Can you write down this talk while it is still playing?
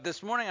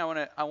This morning,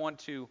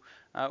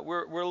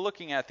 we're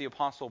looking at the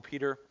Apostle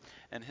Peter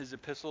and his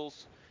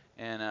epistles,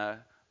 and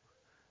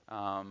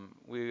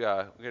we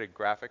got a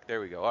graphic.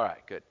 There we go. All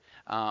right, good.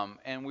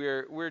 And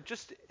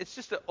it's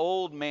just an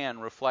old man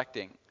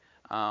reflecting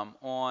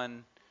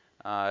on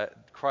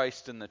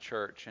Christ and the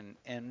church,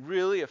 and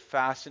really a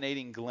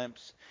fascinating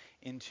glimpse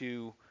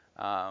into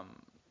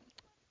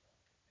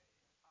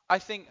I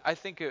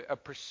think a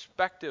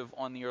perspective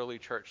on the early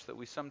church that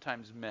we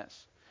sometimes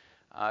miss.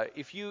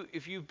 If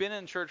you've been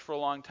in church for a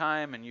long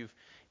time and you've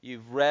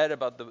read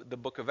about the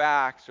book of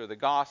Acts or the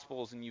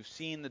Gospels, and you've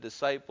seen the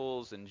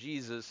disciples and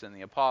Jesus and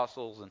the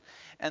apostles,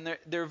 and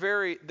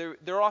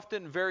they're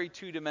often very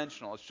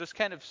two-dimensional. It's just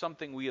kind of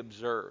something we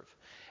observe.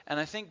 And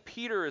I think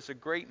Peter is a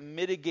great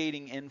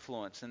mitigating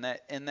influence in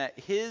that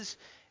his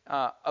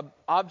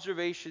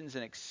observations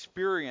and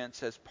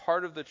experience as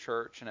part of the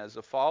church and as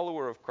a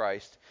follower of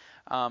Christ,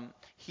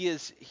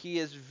 he's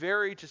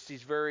very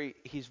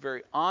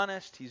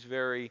honest.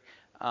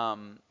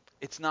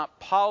 It's not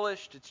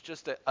polished. It's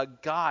just a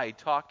guy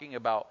talking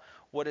about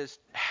what has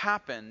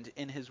happened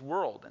in his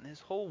world, and his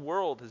whole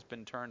world has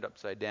been turned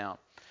upside down.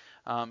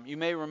 You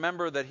may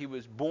remember that he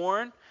was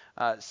born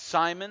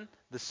Simon,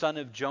 the son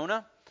of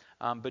Jonah,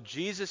 but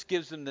Jesus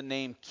gives him the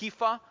name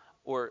Kepha,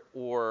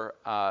 or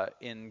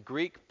in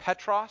Greek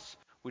Petros,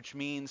 which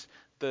means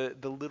the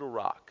little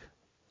rock.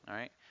 All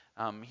right,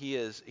 he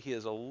is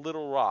a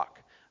little rock,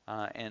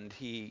 and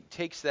he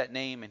takes that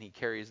name and he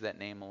carries that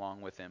name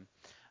along with him.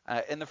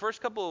 In the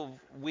first couple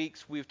of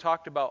weeks, we've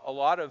talked about a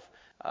lot of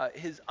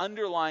his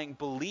underlying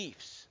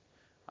beliefs,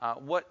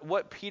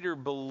 what Peter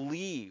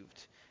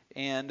believed,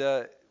 and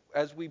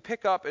as we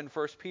pick up in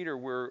 1 Peter,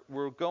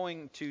 we're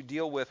going to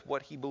deal with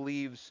what he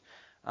believes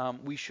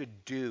we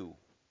should do.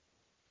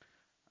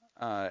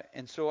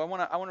 And so I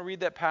want to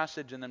read that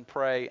passage and then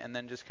pray and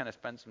then just kind of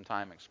spend some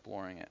time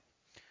exploring it.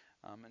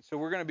 And so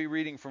we're going to be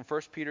reading from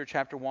 1 Peter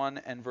chapter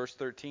 1 and verse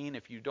 13.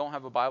 If you don't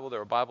have a Bible, there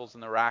are Bibles in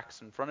the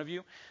racks in front of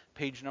you.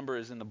 Page number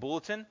is in the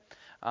bulletin.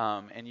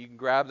 And you can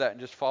grab that and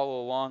just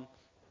follow along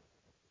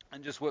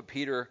and just what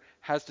Peter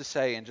has to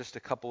say in just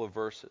a couple of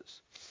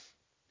verses.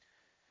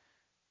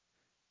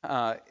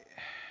 And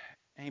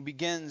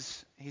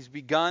he's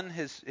begun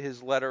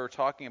his letter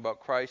talking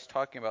about Christ,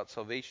 talking about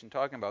salvation,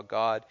 talking about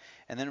God.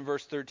 And then in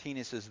verse 13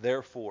 he says,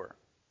 therefore.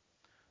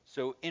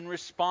 So in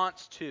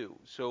response to,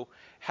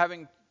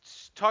 having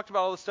talked about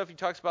all the stuff he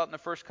talks about in the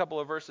first couple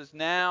of verses,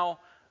 now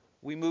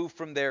we move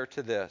from there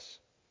to this.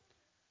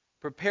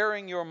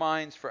 Preparing your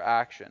minds for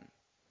action,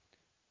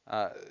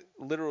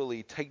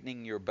 literally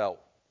tightening your belt,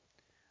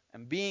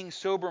 and being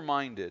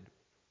sober-minded,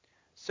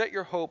 set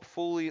your hope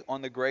fully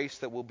on the grace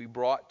that will be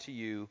brought to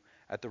you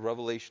at the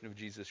revelation of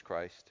Jesus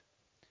Christ.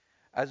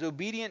 As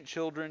obedient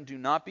children, do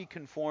not be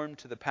conformed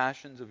to the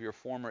passions of your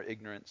former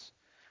ignorance,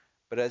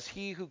 but as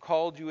he who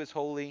called you is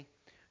holy,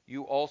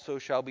 you also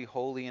shall be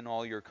holy in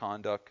all your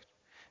conduct,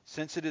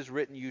 since it is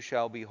written, you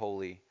shall be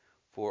holy,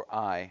 for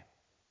I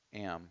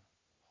am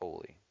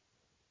holy.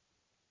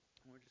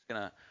 We're just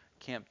going to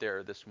camp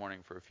there this morning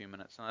for a few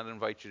minutes, and I'd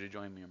invite you to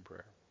join me in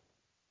prayer.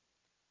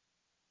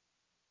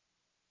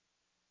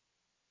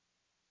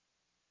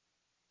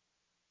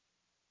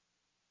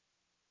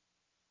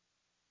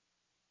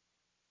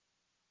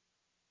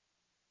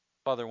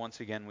 Father,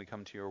 once again we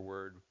come to your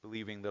word,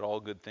 believing that all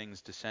good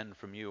things descend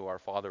from you, our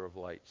Father of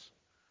lights.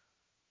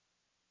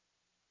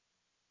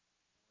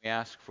 We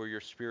ask for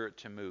your Spirit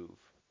to move.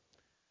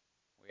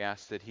 We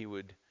ask that he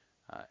would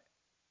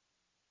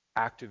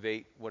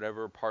activate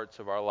whatever parts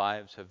of our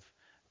lives have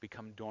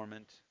become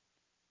dormant.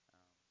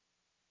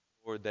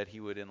 Lord, that he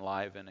would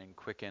enliven and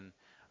quicken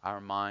our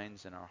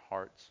minds and our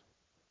hearts.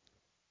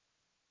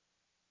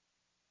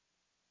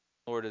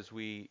 Lord, as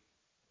we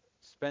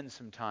spend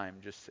some time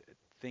just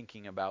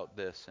thinking about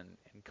this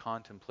and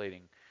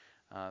contemplating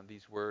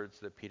these words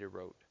that Peter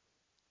wrote,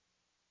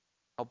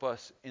 help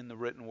us in the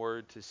written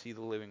word to see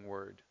the living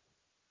word,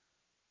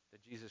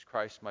 that Jesus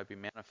Christ might be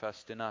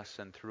manifest in us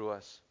and through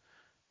us,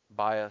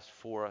 by us,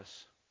 for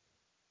us.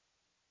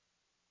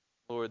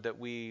 Lord, that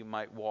we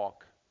might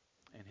walk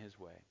in his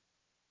way.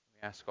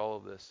 We ask all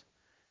of this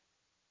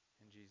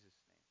in Jesus' name.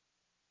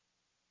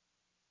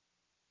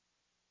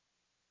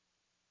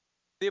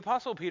 The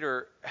Apostle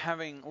Peter,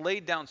 having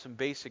laid down some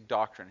basic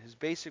doctrine, his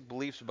basic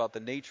beliefs about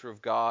the nature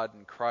of God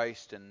and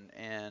Christ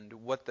and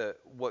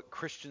what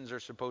Christians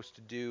are supposed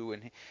to do,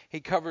 and he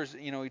covers,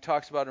 he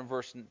talks about in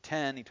verse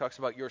 10, he talks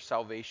about your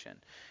salvation,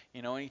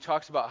 and he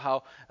talks about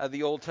how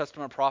the Old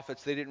Testament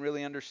prophets, they didn't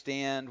really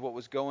understand what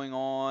was going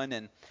on,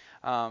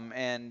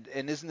 and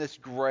isn't this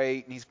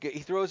great? And he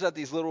throws out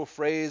these little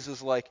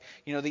phrases like,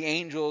 the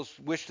angels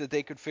wish that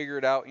they could figure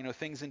it out,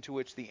 things into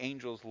which the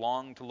angels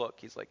long to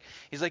look. He's like,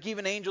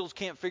 even angels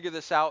can't figure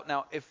this out.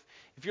 Now, if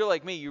you're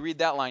like me, you read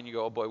that line, you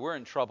go, oh boy, we're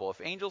in trouble.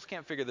 If angels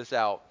can't figure this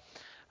out,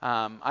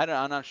 I'm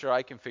not sure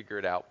I can figure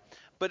it out.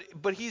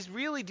 But he's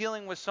really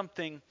dealing with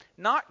something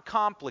not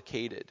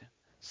complicated,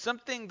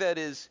 something that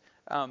is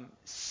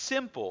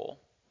simple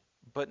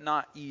but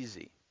not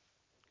easy.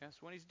 Okay, so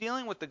when he's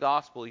dealing with the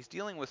gospel, he's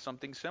dealing with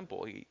something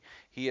simple.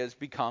 He has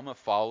become a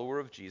follower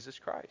of Jesus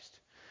Christ.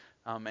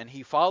 And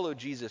he followed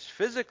Jesus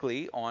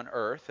physically on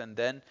earth, and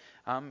then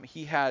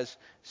he has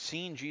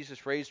seen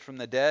Jesus raised from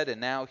the dead,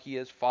 and now he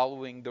is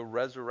following the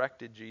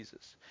resurrected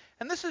Jesus.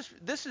 And this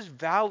is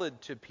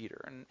valid to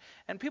Peter.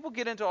 And people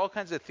get into all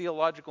kinds of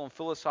theological and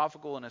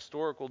philosophical and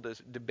historical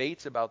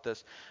debates about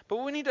this. But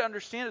what we need to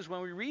understand is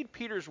when we read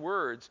Peter's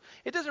words,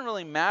 it doesn't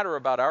really matter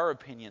about our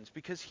opinions,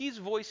 because he's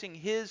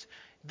voicing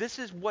this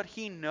is what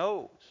he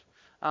knows.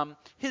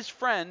 His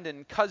friend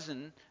and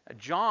cousin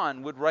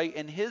John would write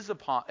in his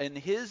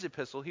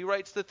epistle. He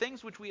writes, the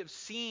things which we have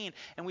seen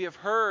and we have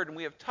heard and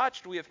we have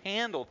touched, we have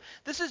handled.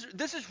 This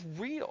is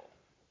real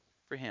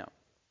for him.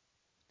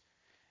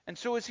 And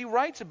so as he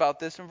writes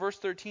about this in verse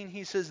 13,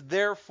 he says,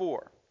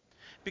 therefore,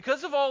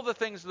 because of all the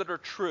things that are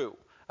true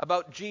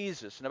about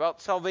Jesus and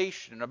about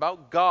salvation and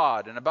about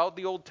God and about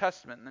the Old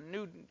Testament and the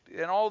New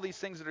and all these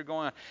things that are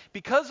going on,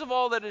 because of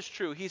all that is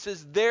true, he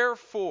says,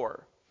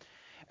 therefore.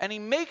 And he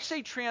makes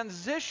a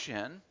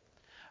transition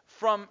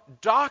from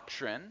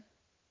doctrine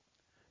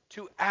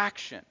to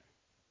action.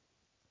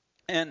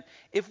 And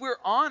if we're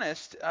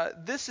honest,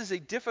 this is a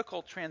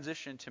difficult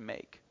transition to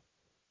make.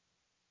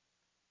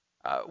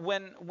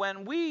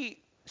 When we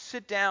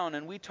sit down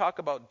and we talk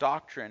about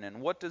doctrine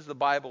and what does the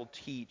Bible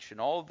teach and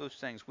all of those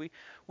things,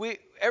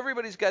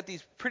 everybody's got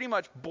these pretty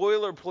much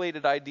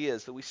boilerplated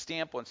ideas that we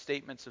stamp on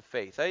statements of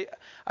faith.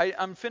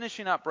 I'm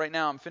finishing up right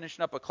now. I'm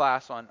finishing up a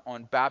class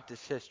on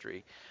Baptist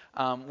history,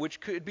 which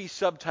could be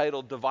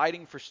subtitled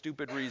 "Dividing for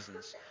Stupid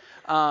Reasons."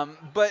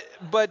 But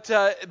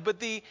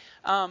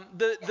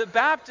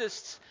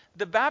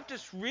the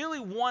Baptists really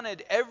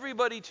wanted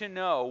everybody to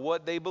know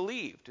what they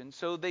believed, and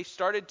so they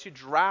started to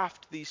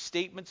draft these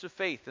statements of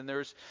faith. And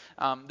there's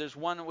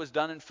one that was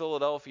done in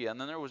Philadelphia,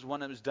 and then there was one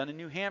that was done in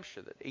New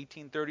Hampshire, the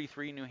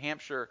 1833 New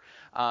Hampshire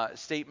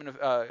statement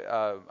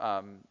of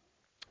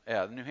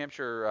the New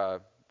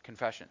Hampshire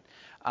Confession.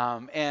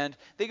 And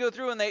they go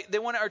through and they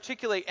want to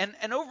articulate,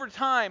 and over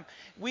time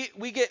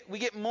we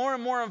get more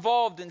and more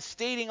involved in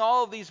stating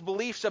all of these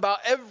beliefs about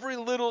every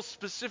little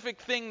specific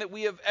thing that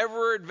we have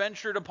ever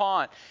adventured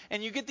upon.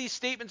 And you get these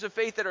statements of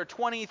faith that are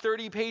 20,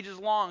 30 pages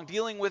long,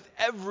 dealing with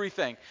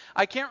everything.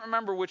 I can't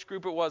remember which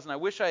group it was, and I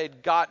wish I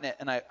had gotten it,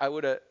 and I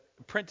would have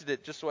printed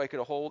it just so I could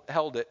have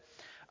held it.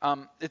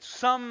 It's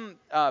some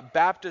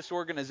Baptist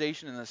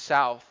organization in the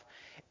South.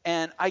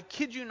 And I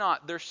kid you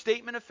not, their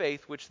statement of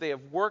faith, which they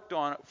have worked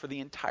on for the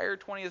entire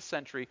 20th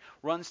century,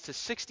 runs to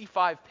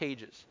 65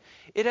 pages.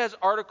 It has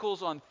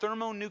articles on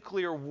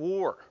thermonuclear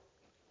war.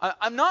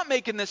 I'm not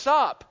making this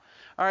up.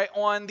 All right,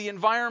 on the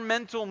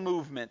environmental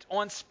movement,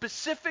 on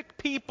specific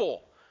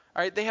people.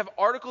 All right, they have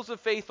articles of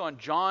faith on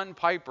John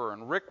Piper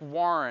and Rick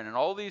Warren and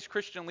all these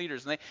Christian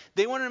leaders. And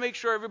they wanted to make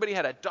sure everybody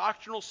had a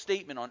doctrinal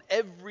statement on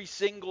every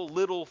single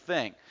little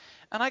thing.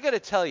 And I got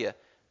to tell you,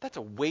 that's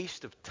a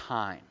waste of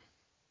time.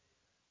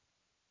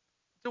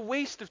 It's a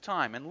waste of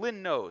time, and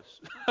Lynn knows.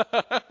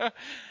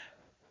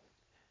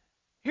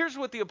 Here's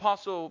what the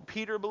Apostle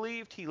Peter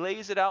believed. He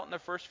lays it out in the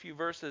first few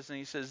verses, and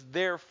he says,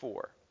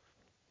 therefore.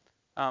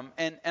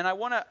 And I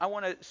want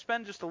to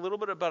spend just a little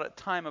bit about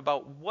time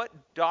about what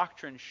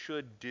doctrine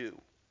should do.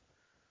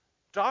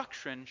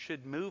 Doctrine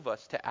should move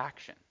us to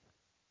action.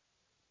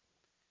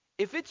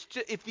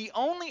 If the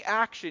only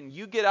action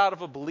you get out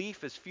of a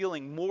belief is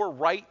feeling more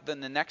right than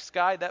the next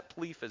guy, that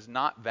belief is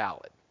not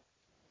valid.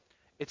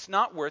 It's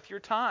not worth your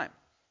time.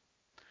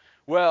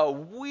 Well,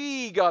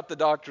 we got the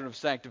doctrine of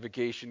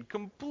sanctification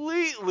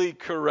completely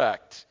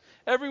correct.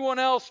 Everyone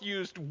else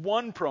used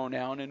one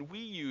pronoun, and we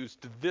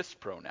used this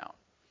pronoun.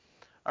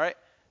 All right?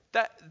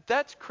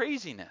 That's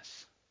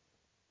craziness.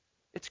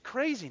 It's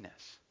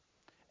craziness.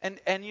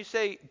 And you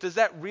say, does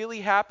that really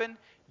happen?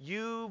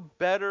 You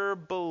better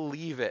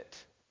believe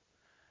it.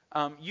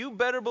 You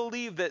better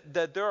believe that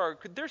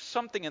there's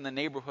something in the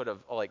neighborhood of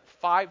like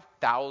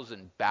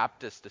 5,000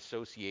 Baptist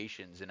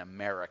associations in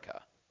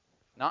America.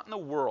 Not in the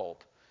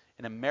world.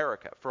 In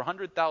America, for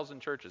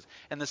 100,000 churches.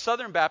 And the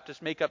Southern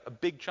Baptists make up a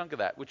big chunk of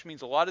that, which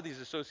means a lot of these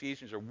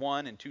associations are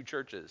 1 and 2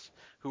 churches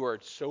who are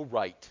so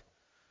right.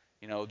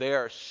 You know, they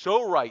are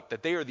so right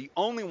that they are the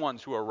only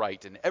ones who are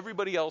right, and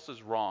everybody else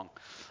is wrong.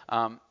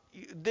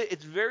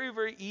 It's very,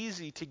 very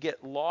easy to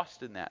get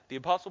lost in that. The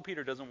Apostle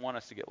Peter doesn't want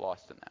us to get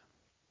lost in that.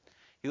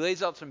 He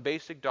lays out some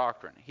basic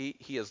doctrine.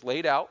 He has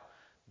laid out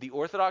the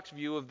orthodox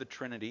view of the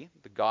Trinity,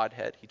 the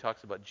Godhead. He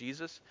talks about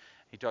Jesus.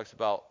 He talks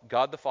about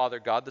God the Father,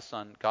 God the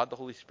Son, God the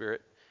Holy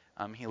Spirit.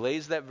 He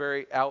lays that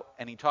very out,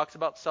 and he talks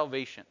about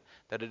salvation,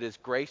 that it is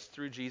grace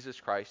through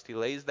Jesus Christ. He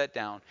lays that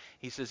down.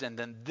 He says, and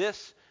then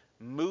this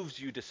moves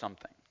you to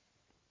something.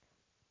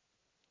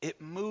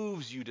 It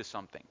moves you to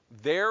something.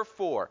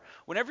 Therefore,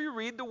 whenever you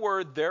read the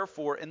word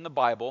therefore in the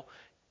Bible,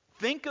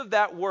 think of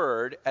that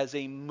word as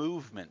a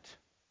movement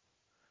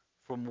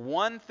from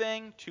one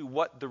thing to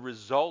what the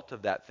result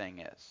of that thing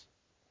is.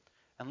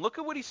 And look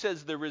at what he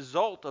says the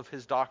result of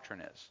his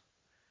doctrine is.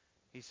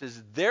 He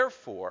says,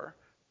 therefore,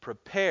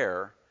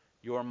 prepare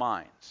your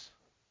minds.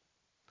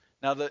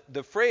 Now,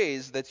 the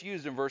phrase that's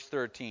used in verse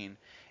 13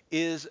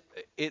 is,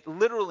 it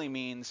literally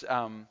means,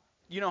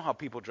 you know how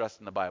people dress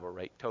in the Bible,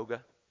 right?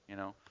 Toga, you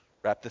know,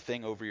 wrap the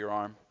thing over your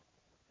arm.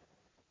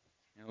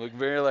 You look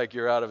very like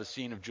you're out of a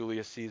scene of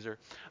Julius Caesar.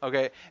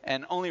 Okay,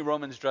 and only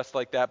Romans dressed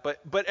like that.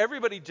 But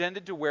everybody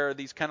tended to wear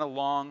these kind of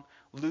long,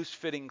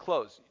 loose-fitting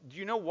clothes. Do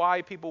you know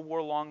why people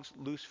wore long,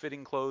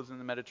 loose-fitting clothes in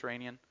the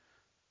Mediterranean?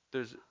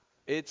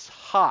 It's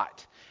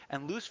hot,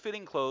 and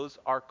loose-fitting clothes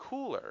are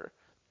cooler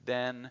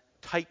than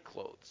tight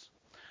clothes.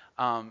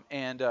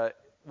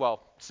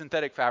 Well,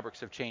 synthetic fabrics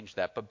have changed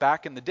that. But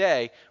back in the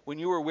day, when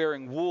you were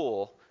wearing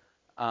wool,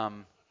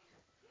 um,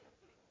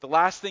 the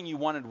last thing you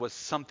wanted was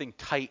something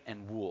tight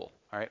and wool,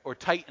 all right, or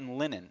tight and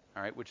linen,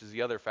 all right, which is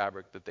the other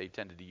fabric that they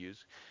tended to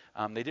use.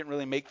 They didn't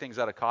really make things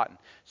out of cotton.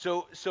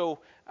 So, all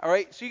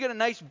right, so you get a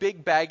nice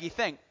big baggy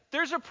thing.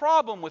 There's a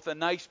problem with a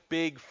nice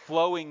big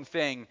flowing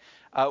thing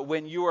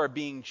when you are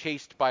being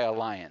chased by a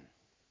lion.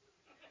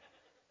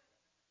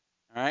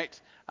 All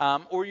right,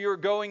 or you're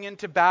going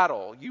into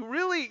battle. You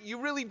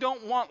really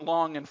don't want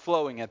long and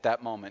flowing at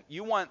that moment.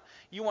 You want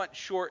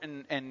short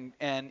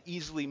and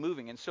easily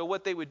moving. And so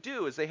what they would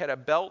do is they had a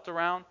belt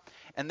around,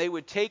 and they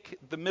would take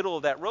the middle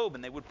of that robe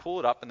and they would pull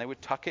it up and they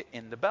would tuck it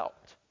in the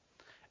belt,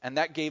 and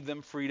that gave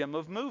them freedom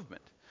of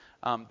movement.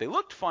 They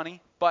looked funny,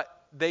 but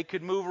they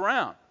could move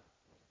around.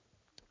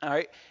 All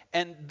right,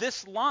 and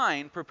this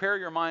line, prepare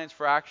your minds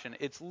for action.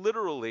 It's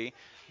literally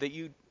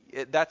that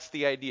that's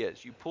the idea.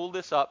 Is you pull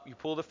this up, you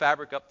pull the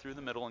fabric up through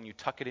the middle, and you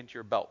tuck it into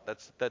your belt.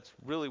 That's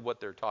really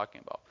what they're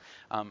talking about.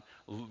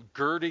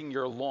 Girding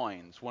your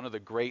loins, one of the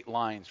great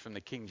lines from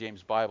the King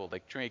James Bible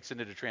that makes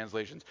it into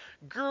translations.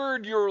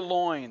 Gird your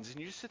loins, and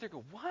you just sit there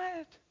and go,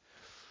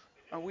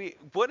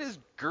 what is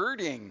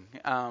girding,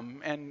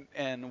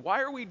 and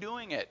why are we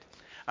doing it?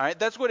 All right,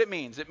 that's what it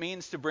means. It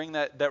means to bring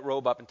that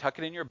robe up and tuck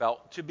it in your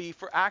belt to be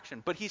for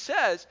action. But he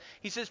says,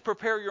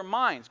 prepare your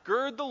minds.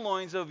 Gird the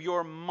loins of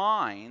your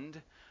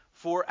mind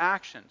for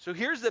action. So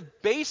here's the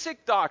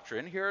basic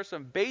doctrine. Here are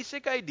some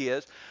basic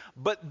ideas.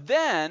 But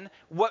then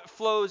what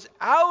flows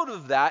out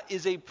of that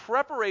is a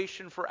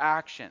preparation for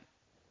action.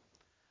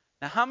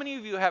 Now, how many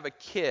of you have a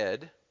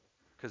kid?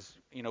 Because,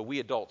 we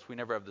adults, we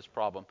never have this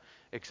problem,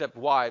 except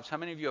wives. How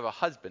many of you have a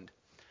husband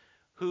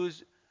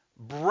whose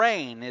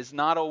brain is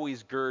not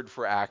always girded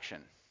for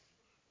action?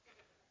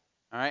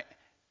 All right?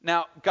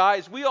 Now,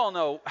 guys, we all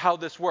know how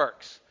this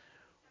works.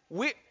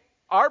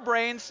 Our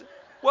brains,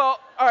 well,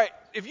 all right,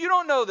 if you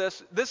don't know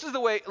this is the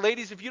way,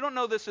 ladies, if you don't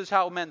know this is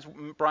how men's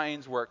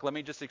brains work, let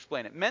me just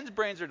explain it. Men's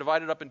brains are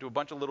divided up into a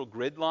bunch of little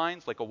grid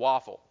lines, like a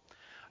waffle.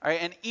 All right,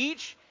 and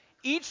each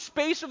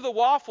space of the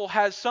waffle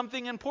has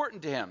something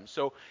important to him.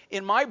 So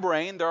in my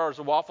brain, there is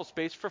a waffle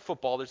space for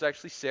football. There's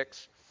actually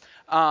 6.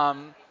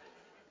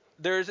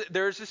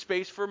 There's a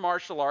space for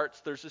martial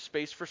arts. There's a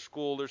space for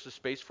school. There's a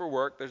space for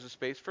work. There's a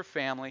space for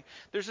family.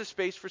 There's a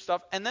space for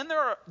stuff. And then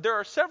there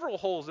are several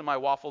holes in my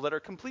waffle that are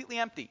completely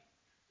empty.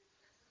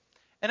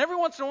 And every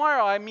once in a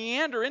while, I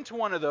meander into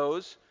one of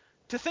those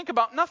to think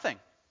about nothing.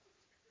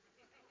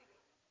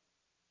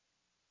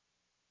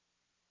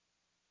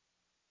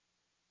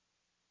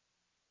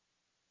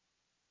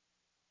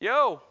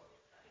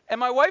 And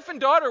my wife and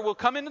daughter will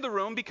come into the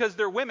room because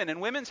they're women, and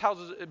women's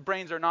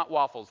brains are not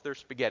waffles, they're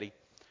spaghetti.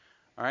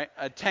 All right,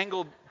 a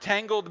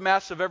tangled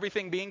mess of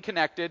everything being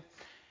connected.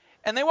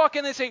 And they walk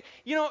in and they say,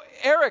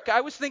 Eric,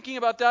 I was thinking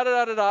about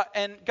da-da-da-da-da.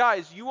 And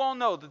guys, you all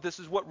know that this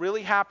is what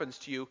really happens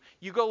to you.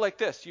 You go like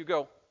this. You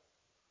go,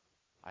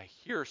 I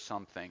hear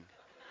something.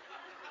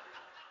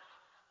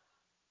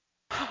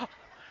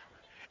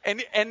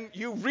 and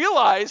you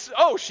realize,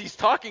 oh, she's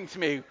talking to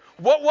me.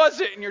 What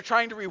was it? And you're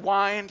trying to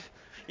rewind,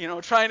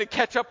 trying to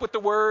catch up with the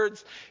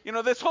words.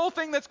 This whole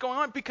thing that's going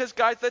on, because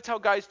guys, that's how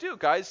guys do.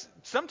 Guys,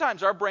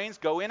 sometimes our brains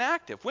go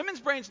inactive. Women's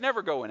brains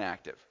never go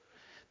inactive.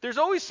 There's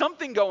always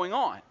something going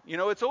on.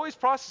 It's always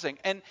processing.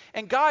 And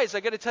guys, I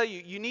got to tell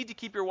you, you need to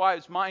keep your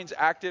wives' minds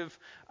active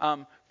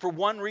for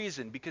one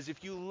reason. Because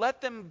if you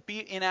let them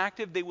be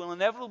inactive, they will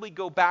inevitably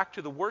go back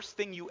to the worst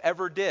thing you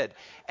ever did.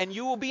 And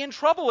you will be in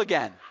trouble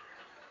again.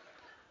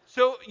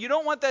 So you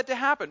don't want that to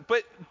happen.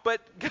 But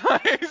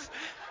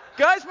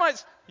guys'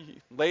 minds,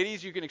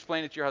 ladies, you can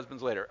explain it to your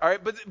husbands later. All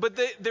right, but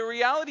the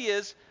reality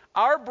is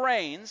our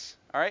brains,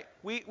 all right,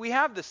 we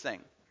have this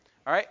thing.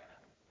 All right,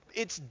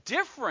 it's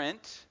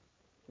different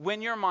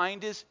when your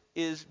mind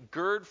is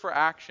girded for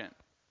action.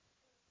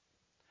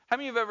 How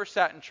many of you have ever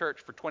sat in church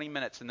for 20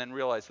 minutes and then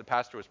realized the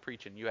pastor was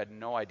preaching? You had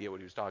no idea what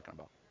he was talking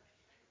about.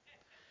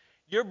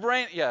 Your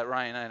brain, yeah,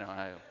 Ryan, I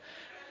know.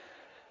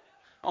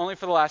 Only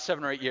for the last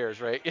 7 or 8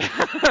 years, right?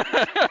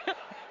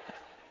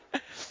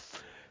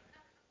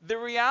 The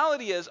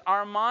reality is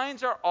our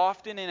minds are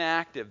often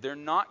inactive. They're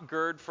not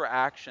girded for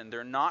action.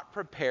 They're not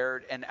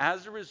prepared. And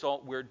as a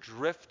result, we're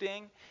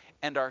drifting,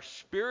 and our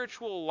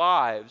spiritual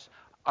lives,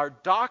 our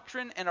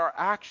doctrine and our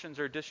actions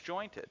are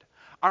disjointed.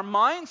 Our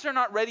minds are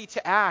not ready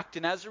to act,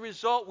 and as a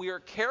result, we are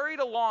carried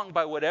along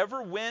by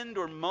whatever wind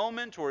or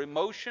moment or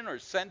emotion or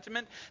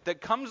sentiment that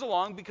comes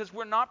along because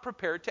we're not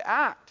prepared to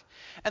act.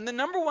 And the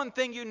number one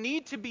thing you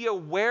need to be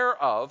aware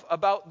of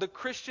about the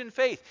Christian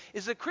faith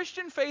is the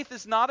Christian faith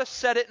is not a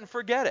set it and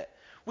forget it.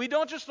 We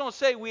don't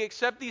say we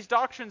accept these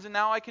doctrines and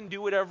now I can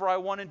do whatever I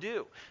want to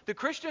do. The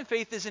Christian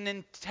faith is an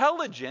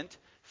intelligent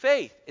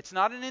faith. It's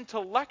not an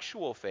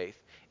intellectual faith.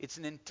 It's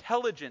an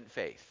intelligent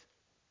faith.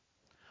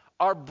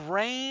 Our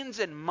brains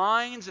and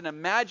minds and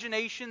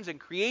imaginations and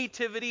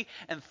creativity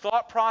and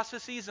thought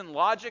processes and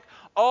logic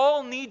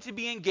all need to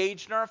be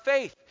engaged in our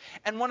faith.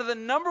 And one of the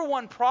number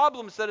one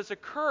problems that has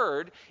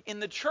occurred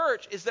in the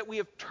church is that we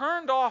have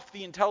turned off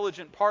the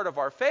intelligent part of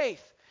our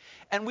faith.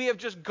 And we have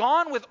just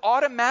gone with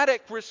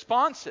automatic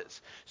responses.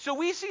 So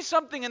we see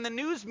something in the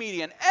news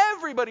media and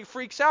everybody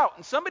freaks out.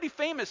 And somebody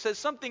famous says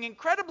something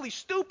incredibly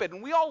stupid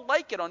and we all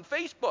like it on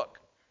Facebook.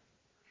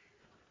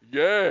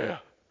 Yeah.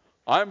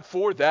 I'm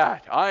for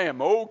that. I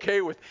am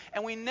okay with.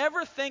 And we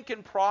never think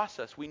and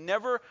process. We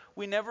never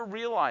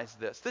realize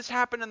this. This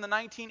happened in the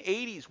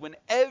 1980s when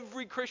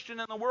every Christian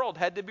in the world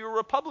had to be a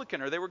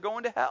Republican or they were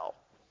going to hell.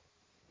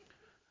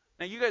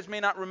 Now you guys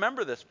may not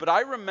remember this, but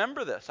I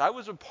remember this.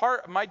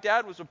 My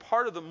dad was a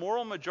part of the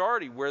moral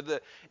majority where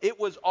it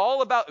was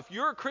all about, if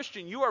you're a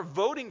Christian, you are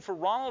voting for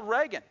Ronald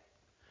Reagan.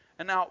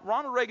 And now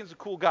Ronald Reagan's a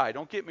cool guy,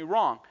 don't get me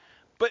wrong.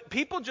 But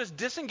people just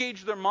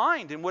disengaged their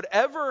mind, and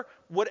whatever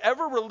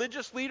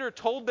religious leader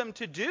told them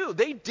to do,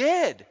 they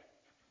did.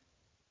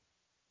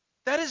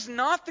 That is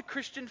not the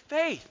Christian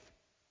faith.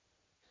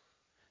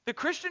 The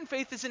Christian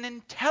faith is an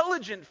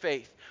intelligent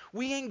faith.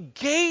 We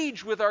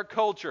engage with our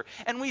culture,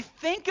 and we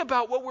think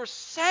about what we're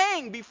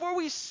saying before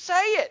we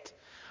say it.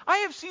 I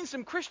have seen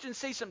some Christians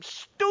say some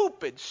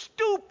stupid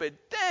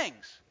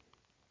things.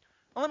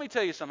 Well, let me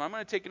tell you something. I'm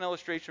going to take an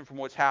illustration from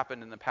what's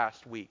happened in the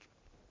past week.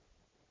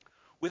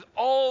 With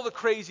all the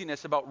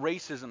craziness about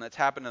racism that's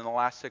happened in the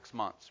last 6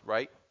 months,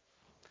 right?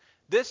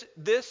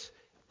 This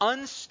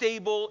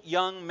unstable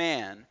young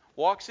man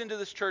walks into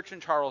this church in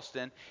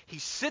Charleston. He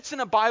sits in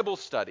a Bible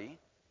study,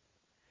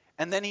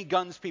 and then he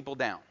guns people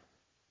down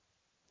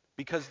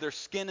because their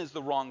skin is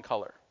the wrong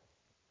color.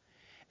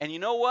 And you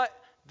know what?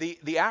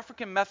 The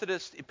African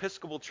Methodist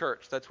Episcopal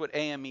Church, that's what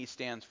AME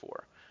stands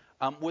for,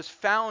 was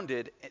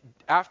founded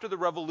after the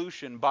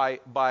Revolution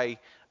by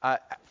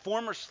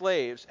former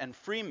slaves and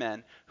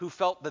freemen who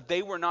felt that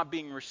they were not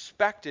being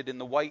respected in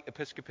the white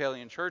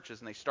Episcopalian churches,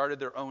 and they started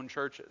their own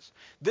churches.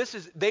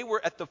 They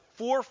were at the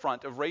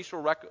forefront of racial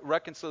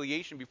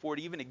reconciliation before it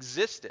even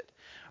existed.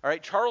 All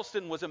right,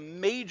 Charleston was a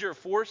major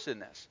force in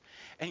this.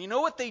 And you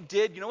know what they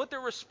did? You know what their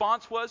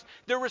response was?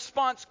 Their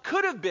response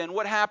could have been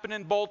what happened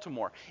in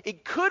Baltimore.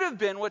 It could have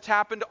been what's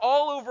happened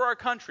all over our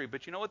country.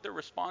 But you know what their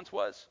response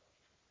was?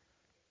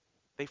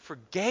 They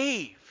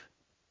forgave.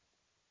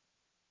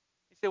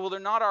 You say, well, they're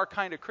not our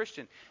kind of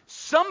Christian.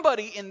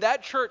 Somebody in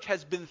that church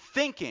has been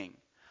thinking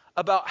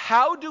about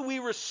how do we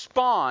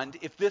respond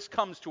if this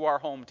comes to our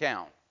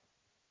hometown.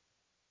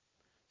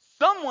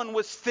 Someone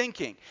was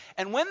thinking.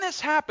 And when this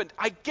happened,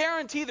 I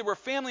guarantee there were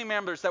family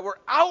members that were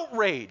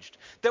outraged,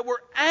 that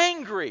were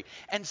angry.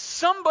 And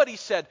somebody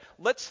said,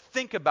 let's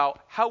think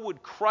about how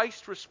would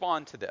Christ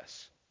respond to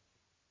this.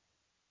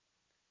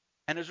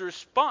 And as a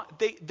response,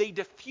 they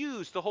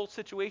diffused the whole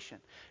situation.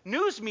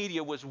 News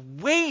media was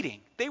waiting.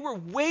 They were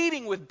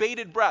waiting with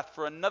bated breath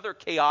for another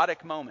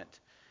chaotic moment.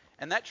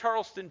 And that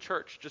Charleston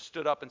church just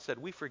stood up and said,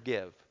 we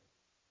forgive.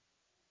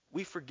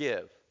 We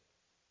forgive.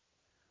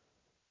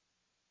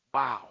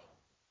 Wow.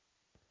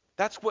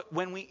 That's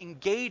when we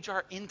engage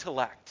our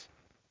intellect.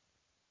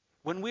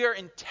 When we are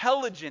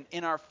intelligent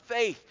in our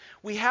faith,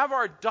 we have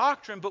our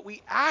doctrine, but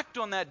we act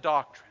on that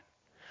doctrine.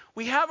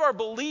 We have our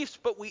beliefs,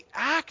 but we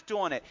act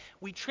on it.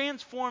 We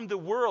transform the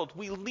world.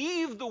 We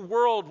leave the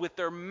world with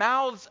their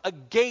mouths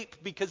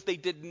agape because they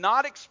did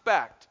not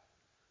expect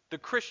the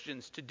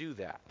Christians to do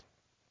that.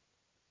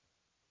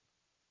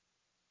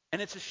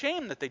 And it's a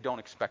shame that they don't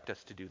expect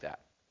us to do that,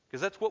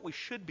 because that's what we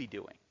should be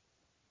doing.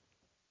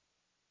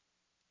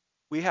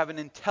 We have an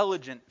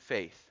intelligent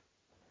faith.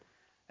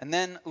 And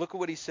then look at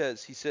what he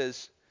says. He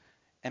says,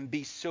 and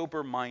be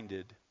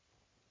sober-minded.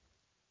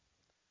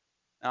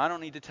 Now, I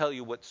don't need to tell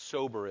you what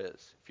sober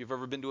is. If you've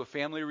ever been to a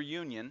family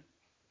reunion,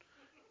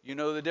 you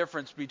know the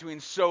difference between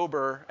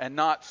sober and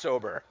not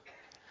sober.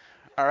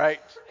 All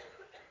right?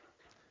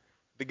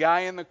 The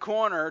guy in the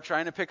corner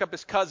trying to pick up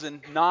his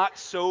cousin, not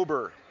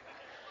sober.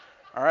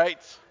 All right?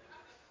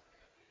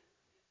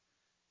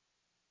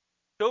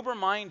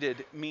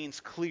 Sober-minded means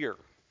clear.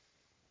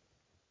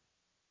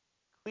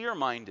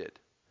 Clear-minded.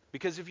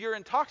 Because if you're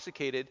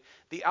intoxicated,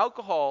 the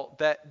alcohol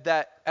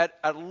that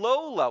at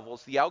low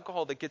levels, the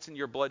alcohol that gets into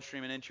your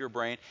bloodstream and into your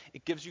brain,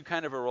 it gives you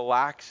kind of a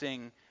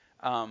relaxing,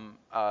 it's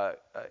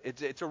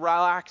a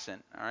relaxant,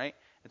 all right?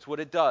 It's what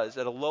it does.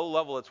 At a low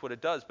level, it's what it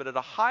does. But at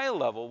a high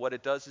level, what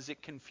it does is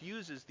it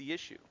confuses the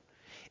issue.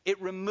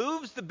 It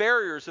removes the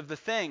barriers of the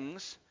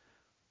things.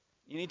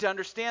 You need to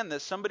understand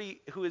this. Somebody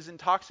who is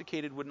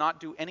intoxicated would not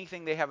do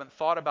anything they haven't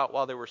thought about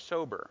while they were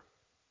sober.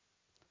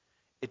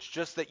 It's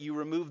just that you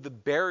remove the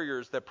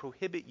barriers that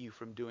prohibit you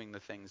from doing the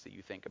things that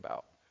you think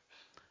about.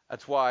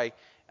 That's why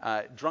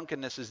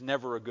drunkenness is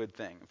never a good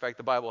thing. In fact,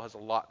 the Bible has a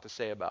lot to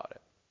say about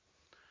it.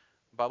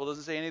 The Bible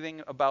doesn't say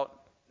anything about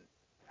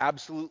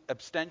absolute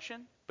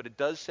abstention, but it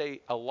does say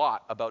a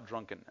lot about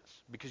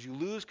drunkenness, because you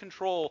lose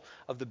control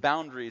of the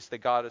boundaries that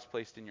God has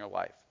placed in your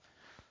life.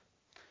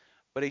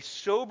 But a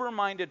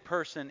sober-minded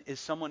person is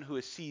someone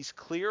who sees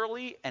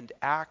clearly and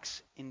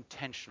acts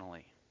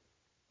intentionally.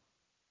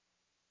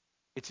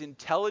 It's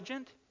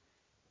intelligent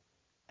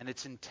and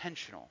it's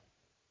intentional.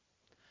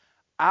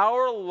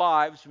 Our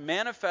lives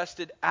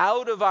manifested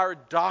out of our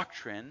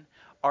doctrine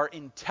are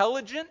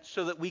intelligent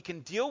so that we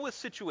can deal with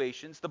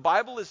situations. The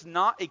Bible is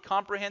not a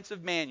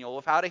comprehensive manual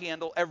of how to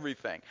handle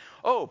everything.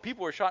 Oh,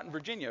 people were shot in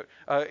Virginia,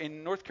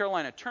 in North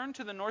Carolina. Turn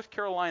to the North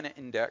Carolina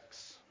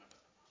Index.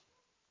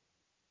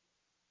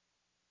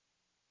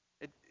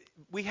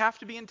 We have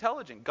to be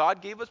intelligent.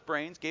 God gave us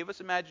brains, gave us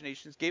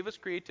imaginations, gave us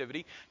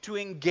creativity to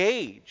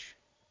engage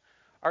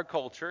our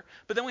culture,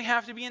 but then we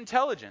have to be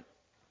intelligent.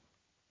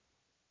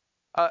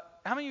 How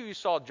many of you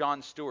saw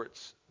Jon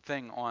Stewart's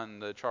thing on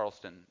the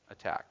Charleston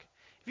attack?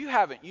 If you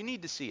haven't, you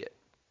need to see it.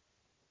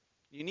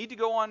 You need to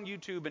go on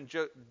YouTube and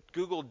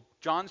Google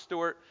Jon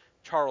Stewart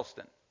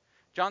Charleston.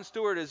 Jon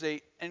Stewart is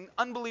an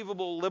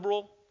unbelievable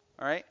liberal,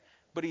 all right?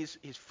 But he's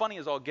funny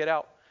as all get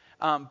out.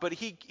 But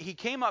he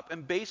came up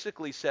and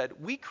basically said,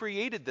 we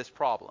created this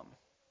problem.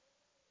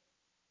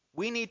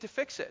 We need to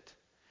fix it.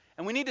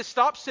 And we need to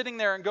stop sitting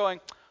there and going,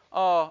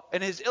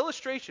 and his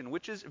illustration,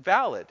 which is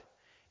valid,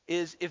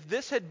 is if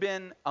this had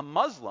been a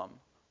Muslim,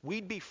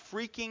 we'd be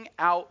freaking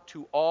out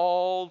to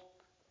all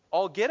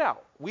get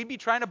out. We'd be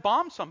trying to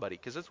bomb somebody,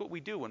 because that's what we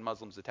do when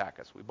Muslims attack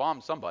us. We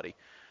bomb somebody.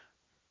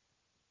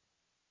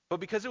 But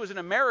because it was an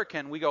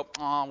American, we go,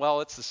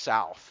 well, it's the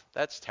South.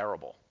 That's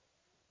terrible.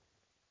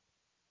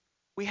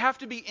 We have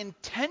to be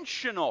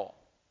intentional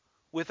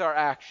with our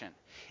action.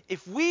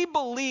 If we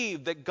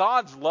believe that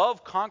God's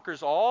love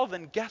conquers all,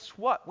 then guess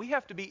what? We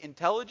have to be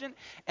intelligent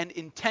and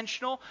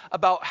intentional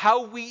about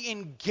how we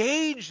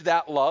engage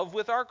that love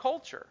with our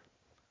culture.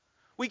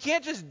 We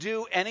can't just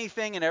do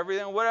anything and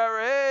everything, whatever.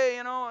 Hey,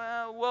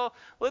 well,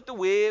 let the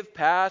wave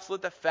pass,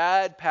 let the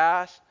fad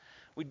pass.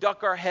 We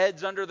duck our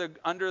heads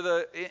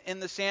in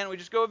the sand. We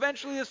just go,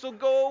 eventually this will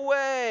go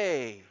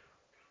away.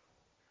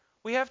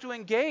 We have to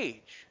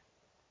engage.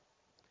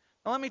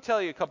 Now, let me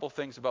tell you a couple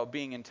things about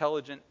being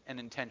intelligent and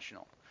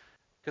intentional.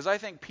 Because I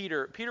think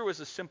Peter was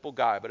a simple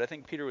guy, but I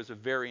think Peter was a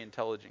very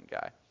intelligent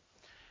guy.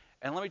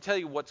 And let me tell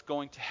you what's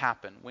going to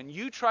happen. When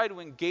you try to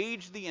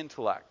engage the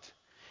intellect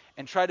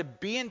and try to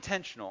be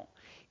intentional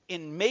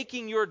in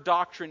making your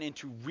doctrine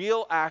into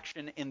real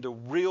action in the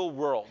real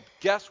world,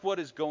 guess what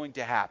is going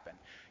to happen?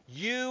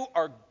 You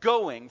are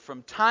going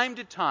from time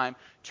to time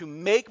to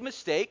make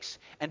mistakes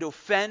and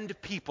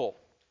offend people.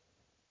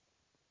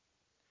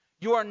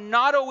 You are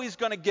not always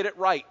going to get it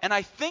right. And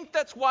I think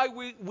that's why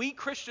we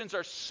Christians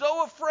are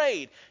so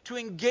afraid to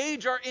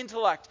engage our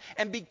intellect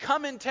and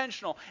become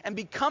intentional and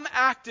become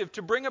active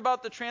to bring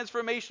about the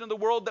transformation of the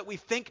world that we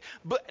think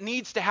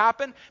needs to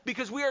happen,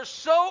 because we are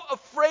so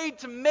afraid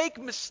to make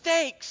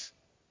mistakes.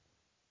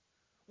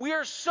 We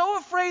are so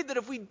afraid that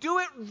if we do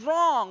it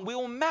wrong, we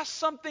will mess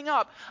something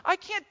up. I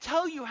can't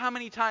tell you how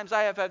many times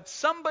I have had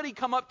somebody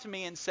come up to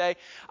me and say,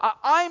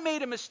 I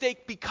made a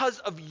mistake because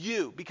of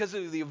you, because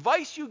of the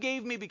advice you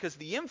gave me, because of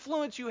the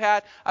influence you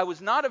had. I was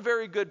not a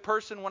very good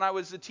person when I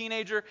was a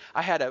teenager.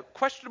 I had a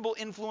questionable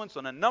influence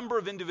on a number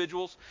of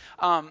individuals.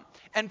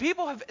 And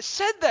people have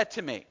said that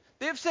to me.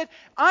 They have said,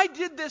 I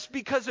did this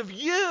because of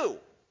you.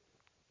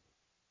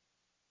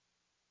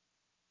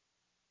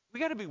 We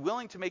got to be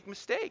willing to make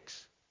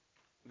mistakes.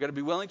 We've got to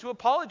be willing to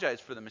apologize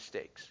for the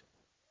mistakes.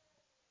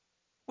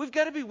 We've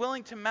got to be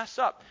willing to mess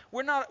up.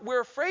 We're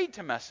afraid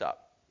to mess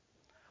up.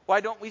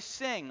 Why don't we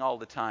sing all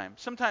the time?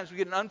 Sometimes we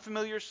get an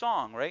unfamiliar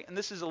song, right? And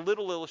this is a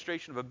little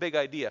illustration of a big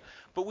idea.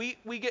 But we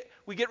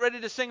get ready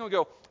to sing and we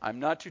go, I'm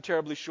not too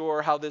terribly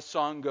sure how this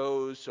song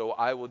goes, so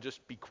I will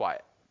just be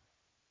quiet.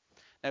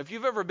 Now, if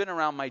you've ever been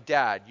around my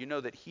dad, you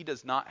know that he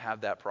does not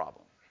have that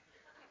problem.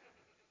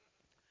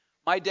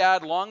 My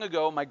dad, long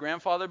ago, my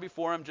grandfather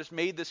before him, just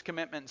made this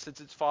commitment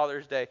since it's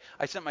Father's Day.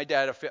 I sent my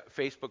dad a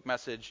Facebook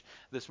message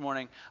this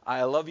morning.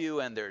 I love you,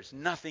 and there's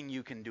nothing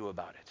you can do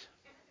about it.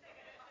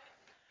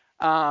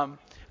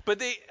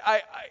 But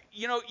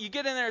you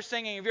get in there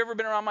singing. Have you ever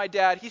been around my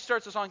dad? He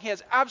starts a song. He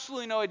has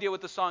absolutely no idea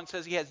what the song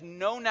says. He has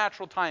no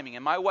natural timing.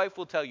 And my wife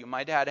will tell you,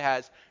 my dad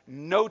has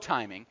no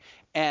timing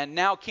and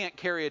now can't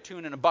carry a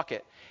tune in a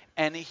bucket.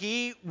 And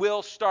he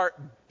will start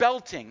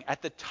belting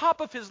at the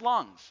top of his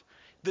lungs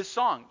this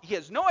song. He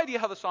has no idea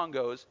how the song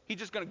goes. He's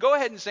just going to go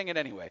ahead and sing it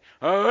anyway.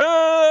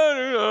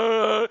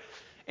 And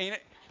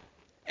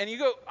you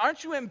go,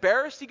 aren't you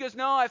embarrassed? He goes,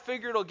 no, I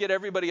figure it'll get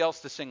everybody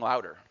else to sing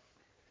louder.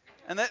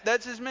 And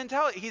that's his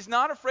mentality. He's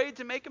not afraid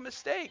to make a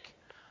mistake.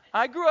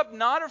 I grew up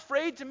not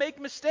afraid to make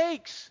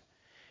mistakes.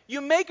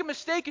 You make a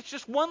mistake, it's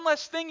just one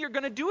less thing you're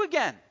going to do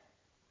again.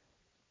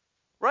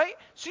 right?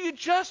 So you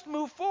just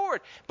move forward.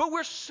 But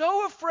we're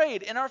so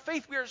afraid in our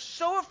faith, we are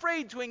so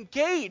afraid to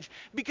engage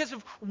because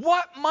of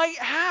what might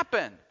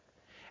happen.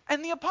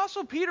 And the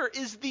Apostle Peter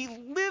is the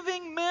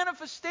living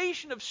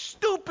manifestation of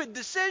stupid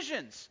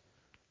decisions.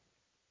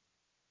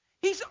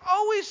 He's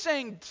always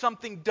saying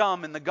something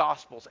dumb in the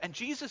Gospels, and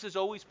Jesus is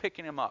always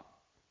picking him up.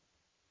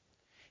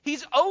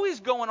 He's always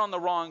going on the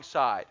wrong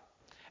side.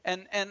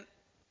 And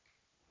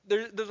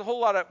there's a whole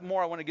lot of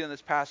more I want to get in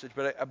this passage,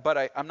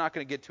 but I'm not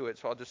going to get to it,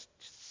 so I'll just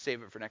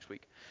save it for next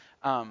week.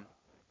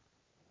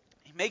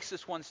 He makes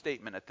this one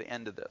statement at the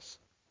end of this.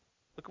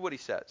 Look at what he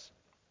says.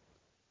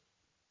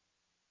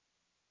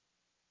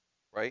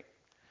 Right?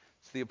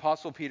 So the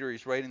Apostle Peter,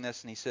 he's writing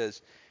this, and he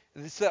says,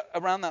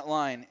 around that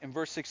line, in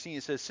verse 16,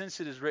 it says, "Since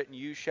it is written,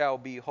 you shall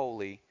be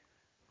holy,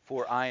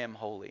 for I am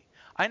holy."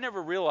 I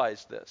never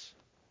realized this.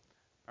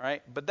 All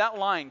right? But that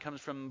line comes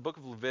from the book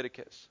of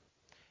Leviticus.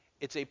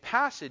 It's a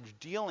passage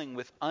dealing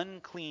with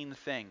unclean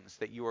things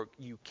that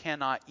you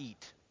cannot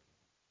eat.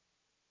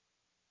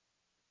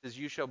 It says,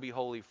 "You shall be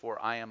holy,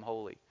 for I am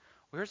holy."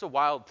 Well, here's a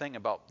wild thing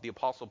about the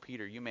Apostle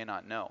Peter you may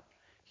not know.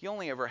 He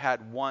only ever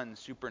had one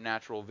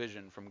supernatural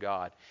vision from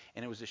God,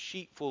 and it was a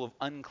sheet full of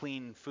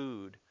unclean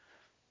food.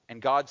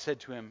 And God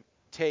said to him,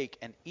 "Take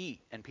and eat."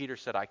 And Peter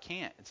said, "I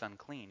can't. It's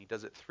unclean." He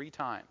does it 3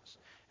 times.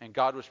 And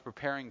God was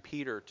preparing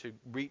Peter to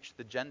reach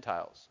the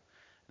Gentiles,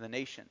 the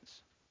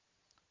nations.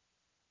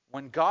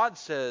 When God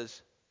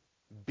says,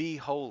 "Be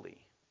holy,"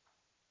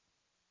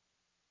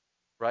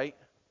 right?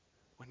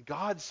 When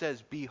God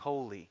says, "Be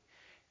holy,"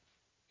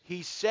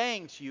 he's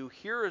saying to you,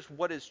 here is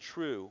what is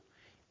true.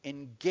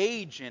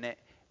 Engage in it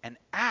and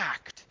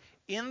act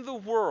in the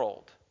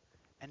world.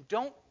 And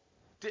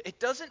it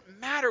doesn't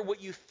matter what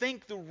you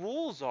think the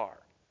rules are.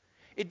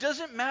 It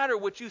doesn't matter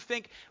what you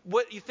think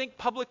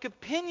public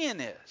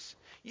opinion is.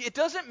 It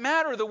doesn't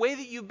matter the way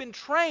that you've been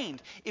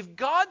trained. If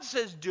God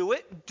says do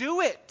it,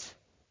 do it.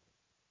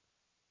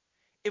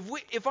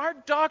 If our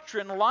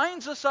doctrine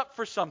lines us up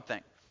for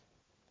something,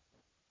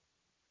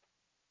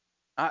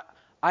 I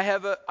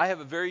have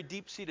a very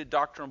deep-seated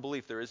doctrinal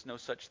belief there is no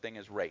such thing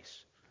as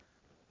race.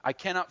 I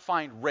cannot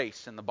find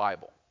race in the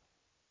Bible.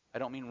 I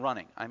don't mean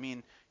running. I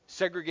mean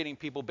segregating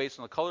people based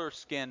on the color of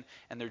skin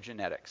and their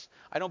genetics.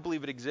 I don't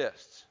believe it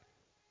exists.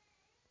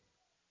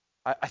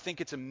 I think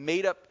it's a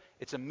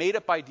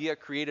made-up idea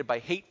created by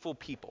hateful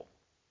people.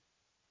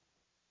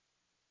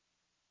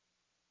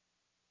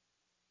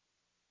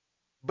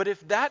 But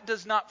if that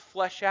does not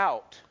flesh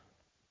out,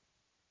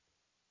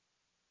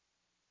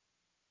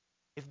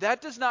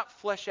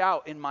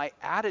 in my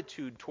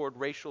attitude toward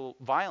racial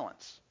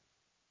violence,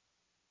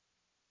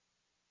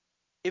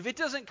 if it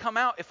doesn't come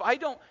out, if I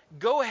don't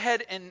go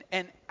ahead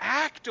and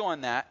act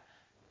on that,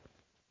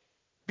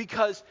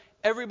 because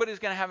everybody's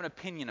going to have an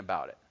opinion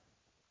about it,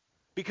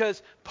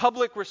 because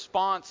public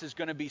response is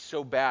going to be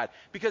so bad,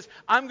 because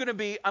I'm going to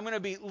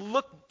be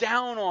looked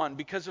down on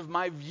because of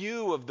my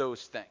view of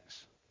those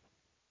things.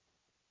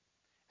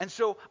 And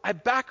so I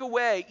back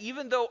away,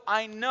 even though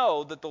I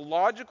know that the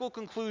logical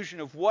conclusion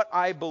of what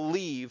I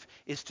believe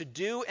is to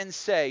do and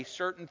say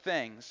certain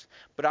things,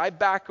 but I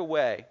back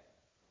away.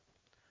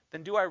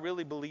 Then do I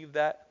really believe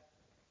that?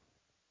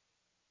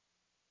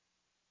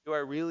 Do I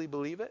really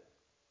believe it?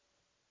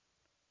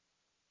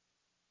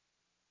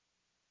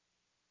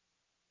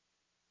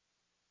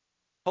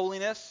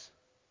 Holiness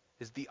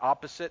is the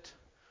opposite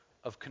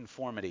of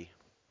conformity.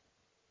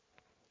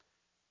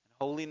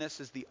 Holiness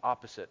is the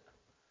opposite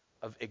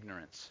of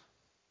ignorance.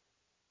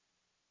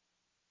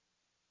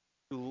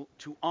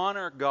 To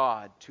honor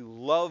God, to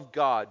love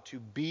God, to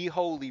be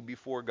holy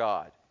before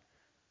God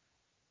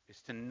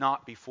is to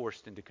not be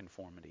forced into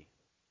conformity.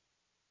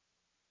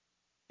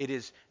 It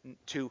is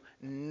to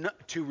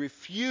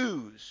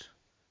refuse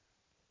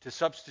to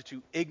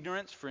substitute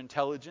ignorance for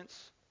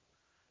intelligence,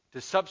 to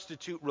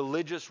substitute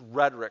religious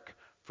rhetoric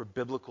for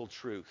biblical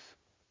truth.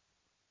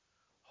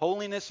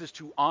 Holiness is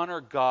to honor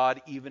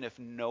God even if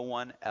no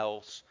one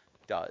else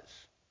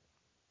does.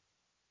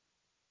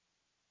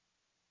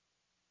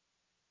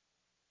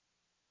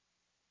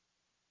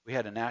 We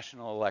had a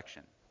national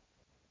election.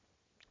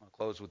 I'll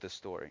close with this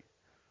story.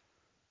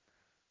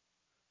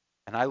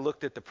 And I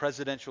looked at the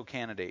presidential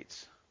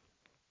candidates,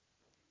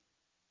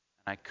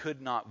 and I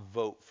could not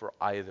vote for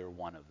either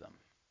one of them.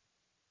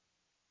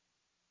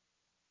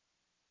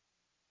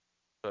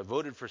 So I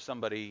voted for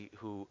somebody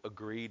who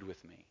agreed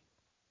with me,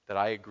 that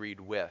I agreed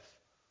with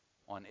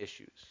on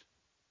issues.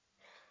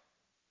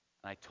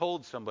 And I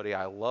told somebody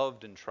I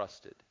loved and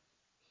trusted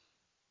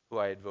who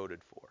I had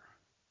voted for.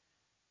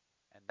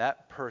 And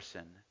that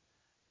person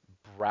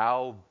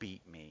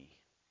browbeat me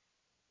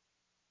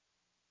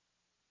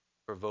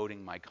for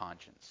voting my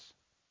conscience.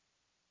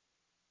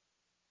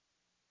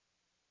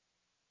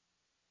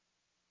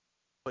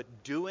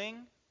 But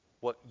doing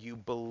what you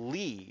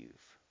believe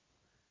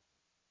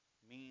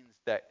means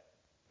that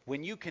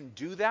when you can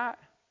do that,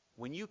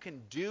 when you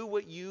can do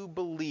what you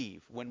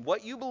believe, when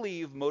what you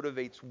believe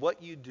motivates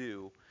what you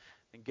do,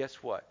 then guess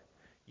what?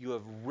 You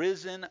have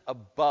risen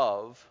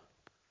above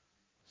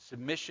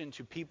submission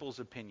to people's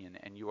opinion,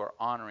 and you are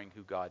honoring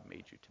who God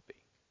made you to be.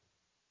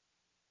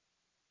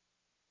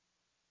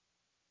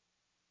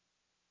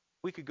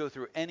 We could go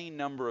through any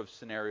number of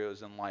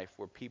scenarios in life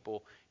where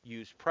people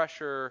use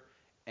pressure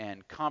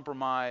and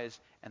compromise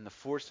and the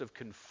force of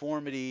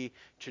conformity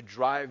to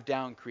drive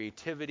down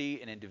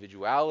creativity and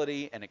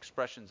individuality and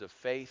expressions of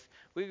faith.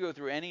 We could go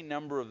through any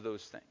number of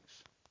those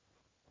things.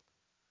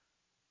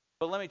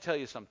 But let me tell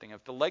you something.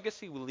 If the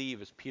legacy we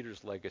leave is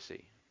Peter's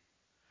legacy,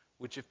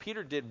 which if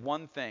Peter did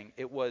one thing,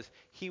 it was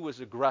he was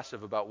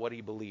aggressive about what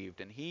he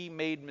believed. And he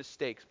made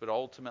mistakes, but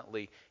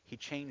ultimately he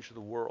changed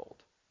the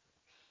world.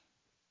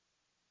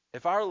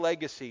 If our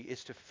legacy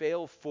is to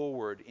fail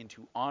forward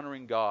into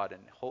honoring God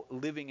and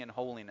living in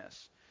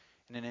holiness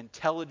in an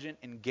intelligent,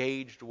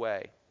 engaged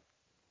way,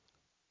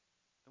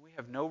 then we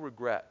have no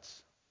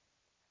regrets.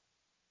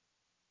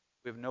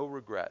 We have no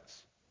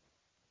regrets.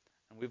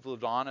 And we've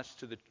lived honest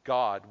to the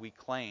God we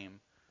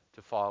claim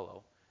to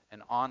follow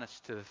and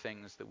honest to the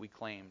things that we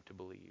claim to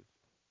believe.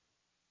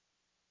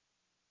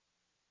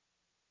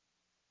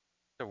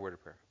 A word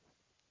of prayer.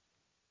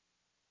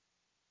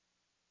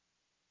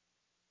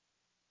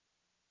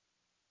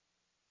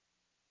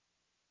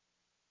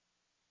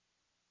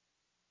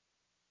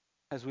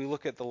 As we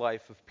look at the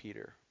life of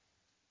Peter,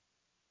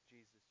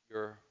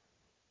 Jesus,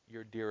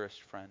 your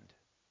dearest friend,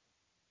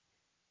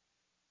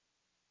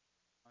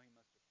 how he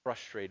must have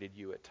frustrated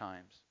you at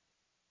times.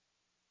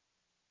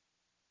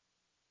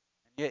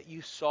 And yet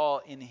you saw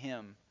in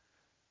him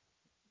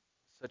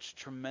such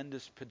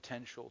tremendous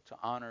potential to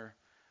honor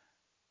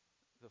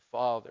the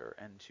Father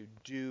and to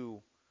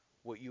do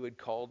what you had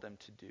called him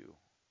to do.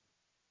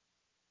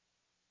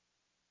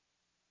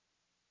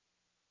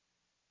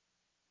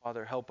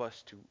 Father, help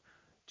us to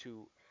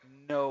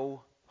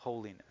know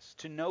holiness,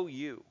 to know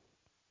you,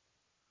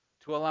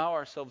 to allow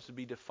ourselves to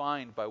be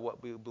defined by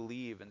what we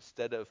believe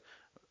instead of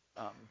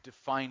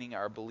defining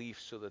our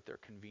beliefs so that they're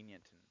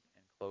convenient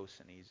and close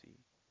and easy.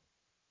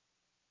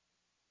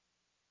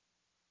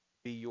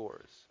 Be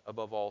yours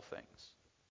above all things.